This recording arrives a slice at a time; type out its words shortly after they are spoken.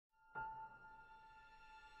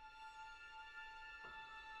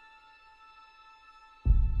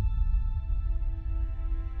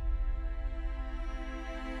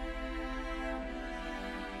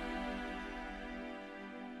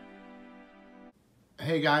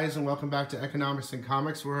Hey guys, and welcome back to Economics and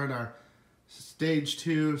Comics. We're in our Stage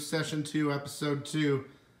 2, Session 2, Episode 2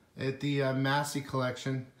 at the Massie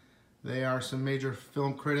collection. They are some major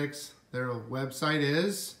film critics. Their website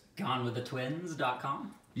is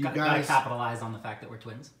GoneWithTheTwins.com. You Gotta guys capitalize on the fact that we're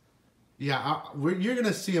twins. Yeah, you're going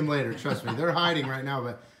to see them later, trust me. They're hiding right now,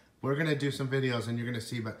 but we're going to do some videos and you're going to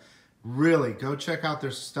see. But really, go check out their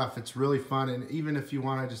stuff. It's really fun. And even if you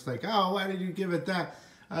want to just like, oh, why did you give it that?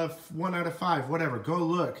 1 out of 5, whatever. Go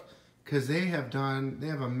look, because they have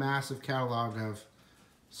a massive catalog of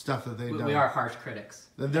stuff that they've done. We are harsh critics.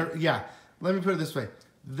 Yeah, let me put it this way.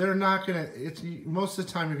 They're not going to, most of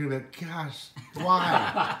the time you're going to be like, gosh,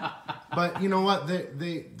 why? But you know what?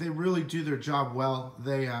 They really do their job well.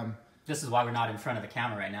 This is why we're not in front of the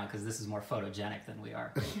camera right now, because this is more photogenic than we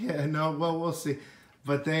are. Yeah, no, well, we'll see.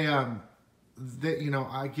 But they you know,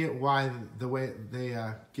 I get why the way they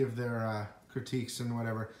give their critiques and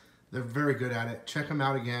whatever. They're very good at it. Check them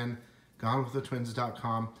out again,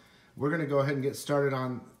 GoneWithTheTwins.com. We're going to go ahead and get started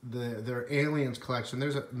on their Aliens collection.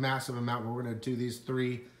 There's a massive amount, but we're going to do these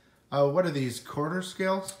three. What are these, quarter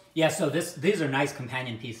scales? Yeah, so these are nice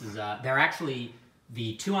companion pieces. They're actually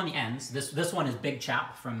the two on the ends. This one is Big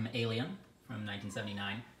Chap from Alien from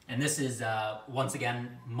 1979. And this is, once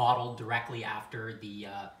again, modeled directly after the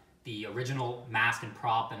original mask and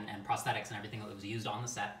prop and prosthetics and everything that was used on the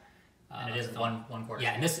set. And it is one quarter.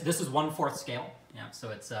 Yeah, and this is 1/4 scale. Yeah, so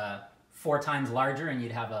it's 4 times larger, and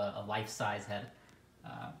you'd have a life-size head.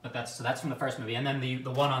 But that's from the first movie, and then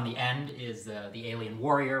the one on the end is the Alien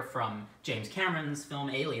Warrior from James Cameron's film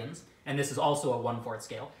Aliens, and this is also a 1/4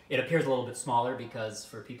 scale. It appears a little bit smaller because,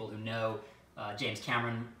 for people who know, James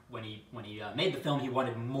Cameron, when he made the film, he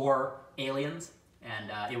wanted more aliens,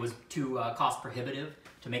 and it was too cost prohibitive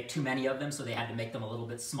to make too many of them, so they had to make them a little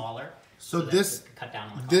bit smaller. So this cut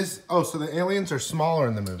down on the cost. so the aliens are smaller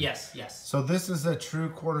in the movie. Yes, yes. So this is a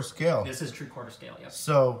true quarter scale. This is true quarter scale. Yep.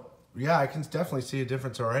 So yeah, I can definitely see a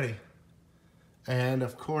difference already. And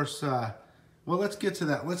of course, well, let's get to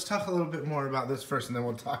that. Let's talk a little bit more about this first, and then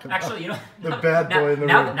we'll talk about actually, you know, the bad boy in the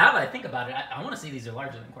room. room. Now that I think about it, I want to see these are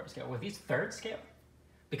larger than quarter scale. Were these 3rd scale?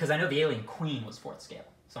 Because I know the Alien Queen was 4th scale.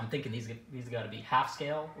 So I'm thinking these got to be 1/2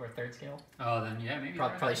 scale or 3rd scale. Oh, then yeah, maybe.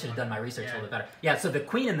 Probably should have done my research a little bit better. Yeah, so the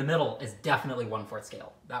Queen in the middle is definitely 1/4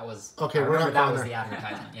 scale. That was okay. That was the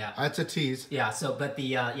advertisement. Yeah, that's a tease. Yeah. So, but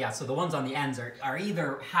so the ones on the ends are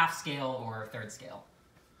either 1/2 scale or 3rd scale.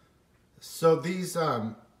 So these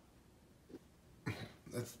I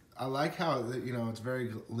like how it's very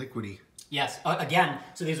liquidy. Yes. Again,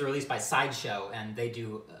 so these are released by Sideshow, and they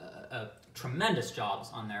do tremendous jobs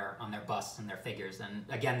on their busts and their figures. And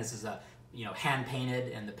again, this is hand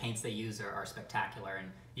painted, and the paints they use are spectacular,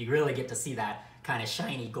 and you really get to see that kind of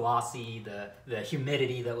shiny, glossy, the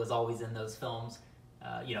humidity that was always in those films.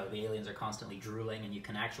 The aliens are constantly drooling, and you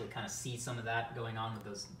can actually kind of see some of that going on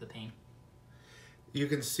with the paint. You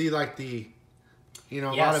can see like a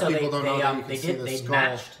lot of people don't know that you can see the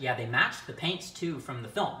skull. They matched the paints too from the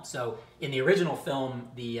film. So in the original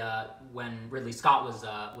film, when Ridley Scott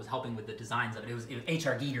was helping with the designs of it, it was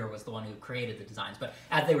H.R. Giger was the one who created the designs. But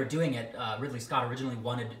as they were doing it, Ridley Scott originally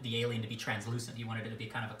wanted the alien to be translucent. He wanted it to be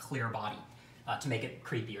kind of a clear body to make it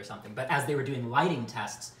creepy or something. But as they were doing lighting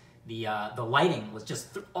tests, the lighting was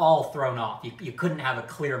just all thrown off. You couldn't have a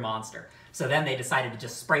clear monster. So then they decided to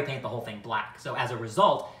just spray paint the whole thing black. So as a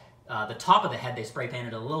result, the top of the head they spray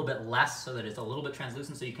painted a little bit less so that it's a little bit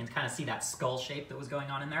translucent, so you can kind of see that skull shape that was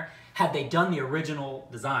going on in there. Had they done the original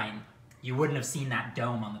design, you wouldn't have seen that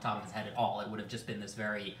dome on the top of his head at all. It would have just been this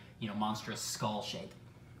very, monstrous skull shape.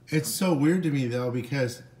 It's so weird to me though,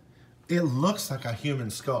 because it looks like a human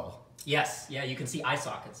skull. Yes, yeah, you can see eye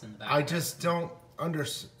sockets in the back. I just don't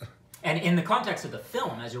understand. And in the context of the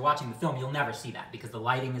film, as you're watching the film, you'll never see that because the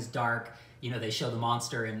lighting is dark. They show the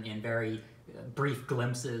monster in very brief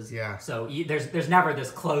glimpses. Yeah. So there's never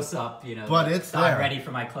this close-up, But it's there. I'm ready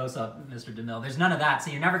for my close-up, Mr. DeMille. There's none of that,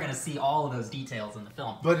 so you're never going to see all of those details in the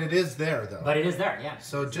film. But it is there, though. But it is there, yeah.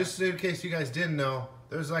 So just in case you guys didn't know,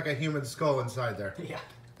 there's like a human skull inside there. Yeah.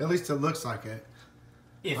 At least it looks like it.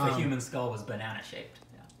 If the human skull was banana-shaped.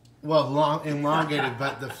 Yeah. Well, elongated,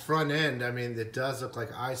 but the front end, I mean, it does look like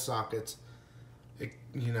eye sockets. I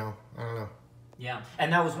don't know. Yeah,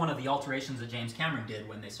 and that was one of the alterations that James Cameron did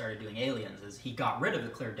when they started doing Aliens, is he got rid of the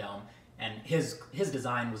clear dome, and his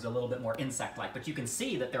design was a little bit more insect-like. But you can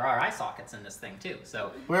see that there are eye sockets in this thing too.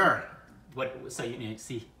 So where? So you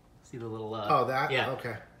see the little. Oh, that. Yeah.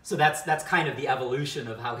 Okay. So that's kind of the evolution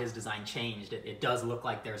of how his design changed. It does look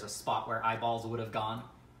like there's a spot where eyeballs would have gone.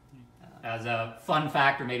 As a fun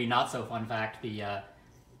fact, or maybe not so fun fact,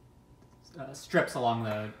 strips along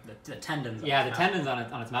the tendons. Yeah, the tendons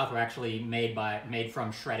on its mouth were actually made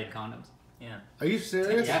from shredded condoms. Yeah. Are you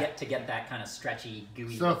serious? To get that kind stretchy,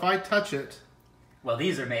 gooey. So if I touch it, well,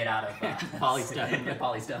 these are made out of polystone.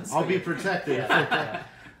 Polystone. I'll be protected. Yeah.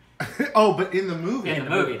 Oh, but in the movie. In the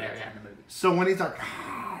movie, there, yeah, in the movie. So when he's like,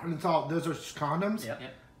 and it's all those are condoms. Yep.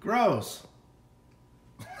 Gross.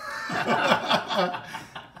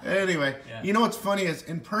 Anyway, you know what's funny is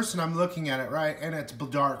in person I'm looking at it, right, and it's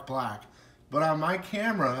dark black, but on my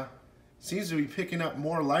camera it seems to be picking up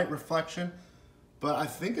more light reflection, but I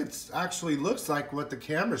think it's actually looks like what the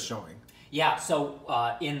camera's showing. Yeah.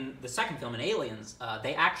 So in the second film, in Aliens,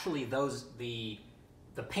 they actually the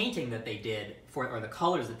painting that they did or the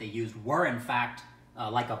colors that they used were in fact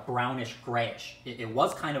like a brownish grayish. It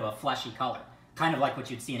was kind of a fleshy color, kind of like what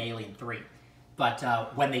you'd see in Alien 3. But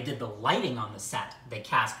when they did the lighting on the set, they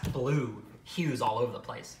cast blue hues all over the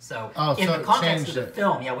place. So in the context of the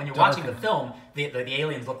film, when you're watching the film, the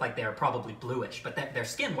aliens look like they're probably bluish, but their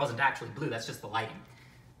skin wasn't actually blue. That's just the lighting.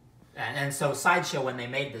 And so Sideshow, when they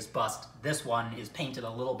made this bust, this one is painted a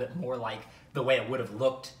little bit more like the way it would have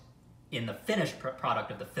looked in the finished product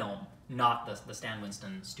of the film, not the Stan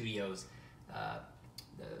Winston Studios,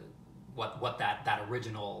 what that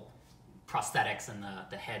original prosthetics and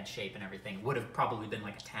the head shape and everything would have probably been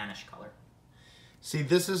like a tannish color. See,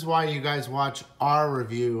 this is why you guys watch our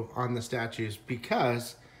review on the statues,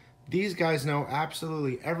 because these guys know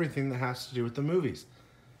absolutely everything that has to do with the movies.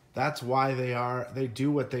 That's why they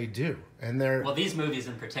do what they do, and they're these movies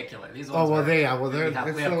in particular. These it's ones. the love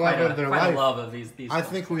of their life. Love of these I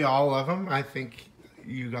think we all love them. I think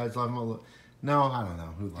you guys love them. No, I don't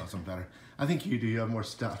know who loves them better. I think you do. You have more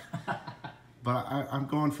stuff. But I'm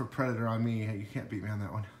going for Predator on me. You can't beat me on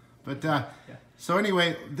that one. But so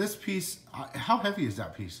anyway, this piece. How heavy is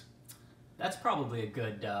that piece? That's probably a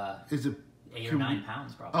good. Is it 8 or 9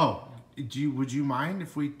 pounds? Probably. Oh. Would you mind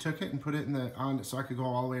if we took it and put it on so I could go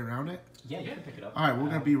all the way around it? Yeah, you can pick it up. All right, we're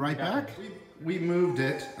gonna be right back. We moved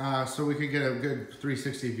it so we could get a good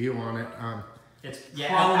 360 view on it. It's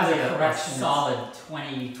probably a solid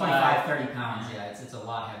 25, 30 pounds. Yeah, it's a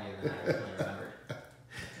lot heavier than I originally remembered.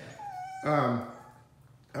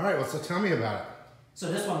 All right, well, so tell me about it.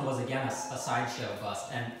 So this one was again a Sideshow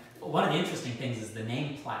bust, and one of the interesting things is the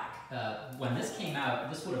name plaque. When this came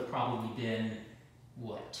out, this would have probably been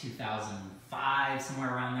 2005,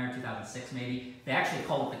 somewhere around there, 2006 maybe. They actually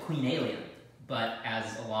called it the Queen Alien, but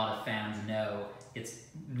as a lot of fans know, it's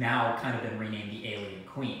now kind of been renamed the Alien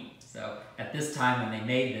Queen. So at this time when they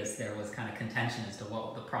made this, there was kind of contention as to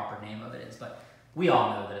what the proper name of it is, but we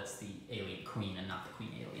all know that it's the Alien Queen and not the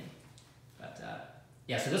Queen Alien. But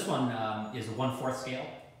so this one is a 1/4 scale,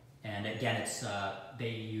 and again, it's they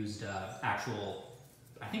used actual,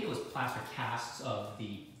 I think it was plaster casts of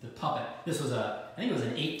the puppet. This was I think it was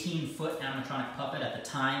an 18-foot animatronic puppet at the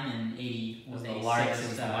time in 80. Was the largest? It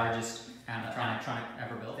was the largest animatronic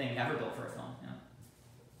ever built for a film.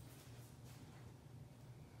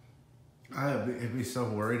 Yeah. I'd be so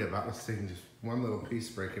worried about this thing, just one little piece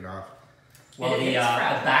breaking off. Well, the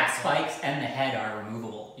back spikes and the head are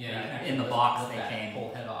removable. Yeah, in the box they came.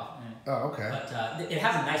 Pull head off. Oh, okay. But it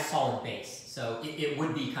has a nice solid base, so it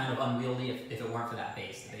would be kind of unwieldy if it weren't for that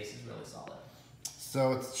base. The base is really solid.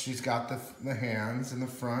 So she's got the hands in the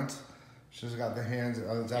front. She's got the hands.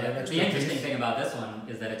 Is that an extra The interesting piece? thing about this one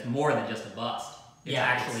is that it's more than just a bust. It's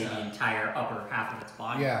actually the entire upper half of its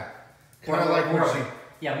body. Yeah. Kind of like more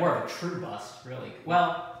of a true bust, really.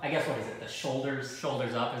 Well, I guess what is it? The shoulders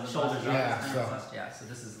up is a bust. Yeah. So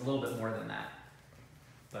this is a little bit more than that.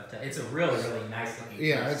 But it's a really, really nice looking piece.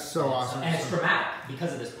 Yeah, it's so awesome. And it's dramatic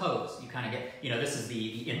because of this pose. You kind of get, this is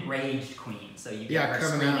the enraged queen. So you get her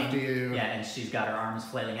coming screaming. after you. Yeah, and she's got her arms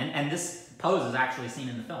flailing. And this pose is actually seen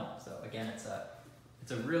in the film. So again, it's a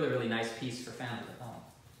really, really nice piece for fans of the film.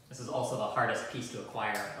 This is also the hardest piece to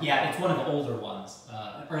acquire. Yeah, it's one of the older ones,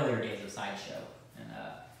 earlier days of Sideshow. And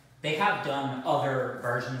they have done other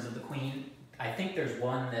versions of the Queen. I think there's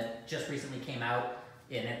one that just recently came out,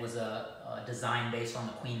 and it was a design based on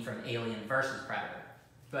the Queen from Alien vs. Predator.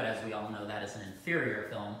 But as we all know, that is an inferior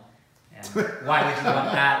film. And why would you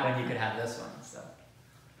want that when you could have this one?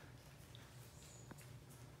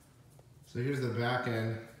 So here's the back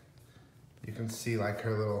end. You can see like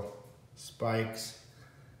her little spikes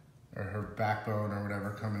or her backbone or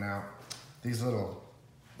whatever coming out. These little,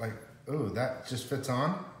 like, ooh, that just fits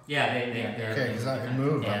on? Yeah, they're okay, because it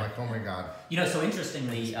moved. Yeah. I'm like, oh my god. So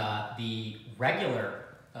interestingly, the regular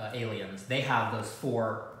aliens, they have those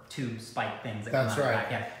 4 tube spike things that come out the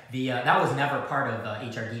back. Yeah. That was never part of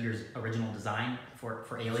H.R. Giger's original design for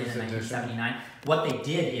Alien in 1979. What they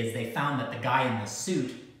did is they found that the guy in the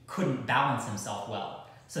suit couldn't balance himself well.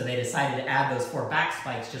 So they decided to add those 4 back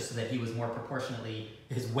spikes just so that he was more proportionately,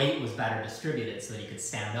 his weight was better distributed so that he could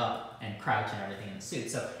stand up and crouch and everything in the suit.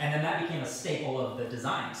 So, and then that became a staple of the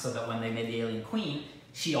design, so that when they made the Alien Queen,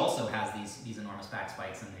 she also has these enormous back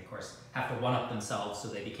spikes, and they of course have to one-up themselves, so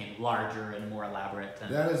they became larger and more elaborate.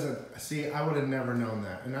 And that is see, I would have never known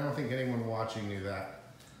that, and I don't think anyone watching knew that.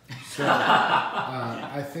 So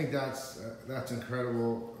I think that's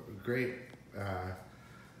incredible, great.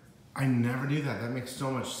 I never knew that. That makes so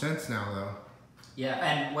much sense now, though. Yeah,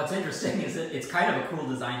 and what's interesting is it's kind of a cool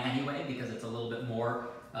design anyway, because it's a little bit more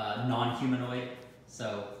non-humanoid.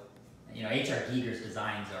 So, you know, H.R. Giger's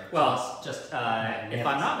designs are just if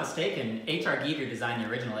I'm not mistaken, H.R. Giger designed the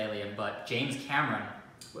original Alien, but James Cameron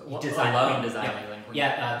designed Alien.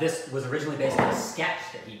 Yeah, this was originally based on a sketch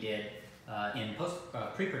that he did in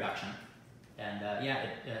pre-production, and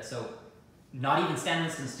so. Not even Stan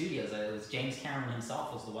Winston Studios. It was James Cameron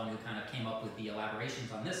himself was the one who kind of came up with the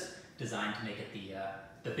elaborations on this design to make it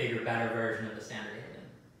the bigger, better version of the standard Alien.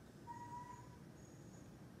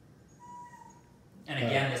 And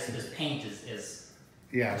again, this paint is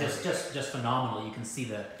just phenomenal. You can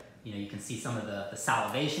see you can see some of the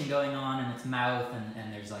salivation going on in its mouth,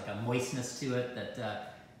 and there's like a moistness to it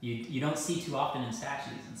that you don't see too often in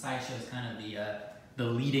statues. And Sideshow is kind of the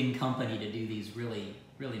leading company to do these really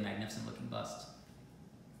magnificent looking busts.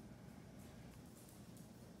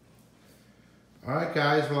 All right,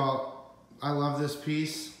 guys. Well, I love this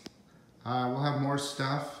piece. We'll have more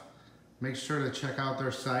stuff. Make sure to check out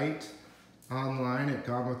their site online at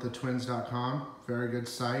gonewiththetwins.com. Very good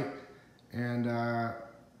site. And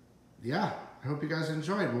yeah, I hope you guys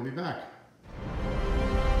enjoyed. We'll be back.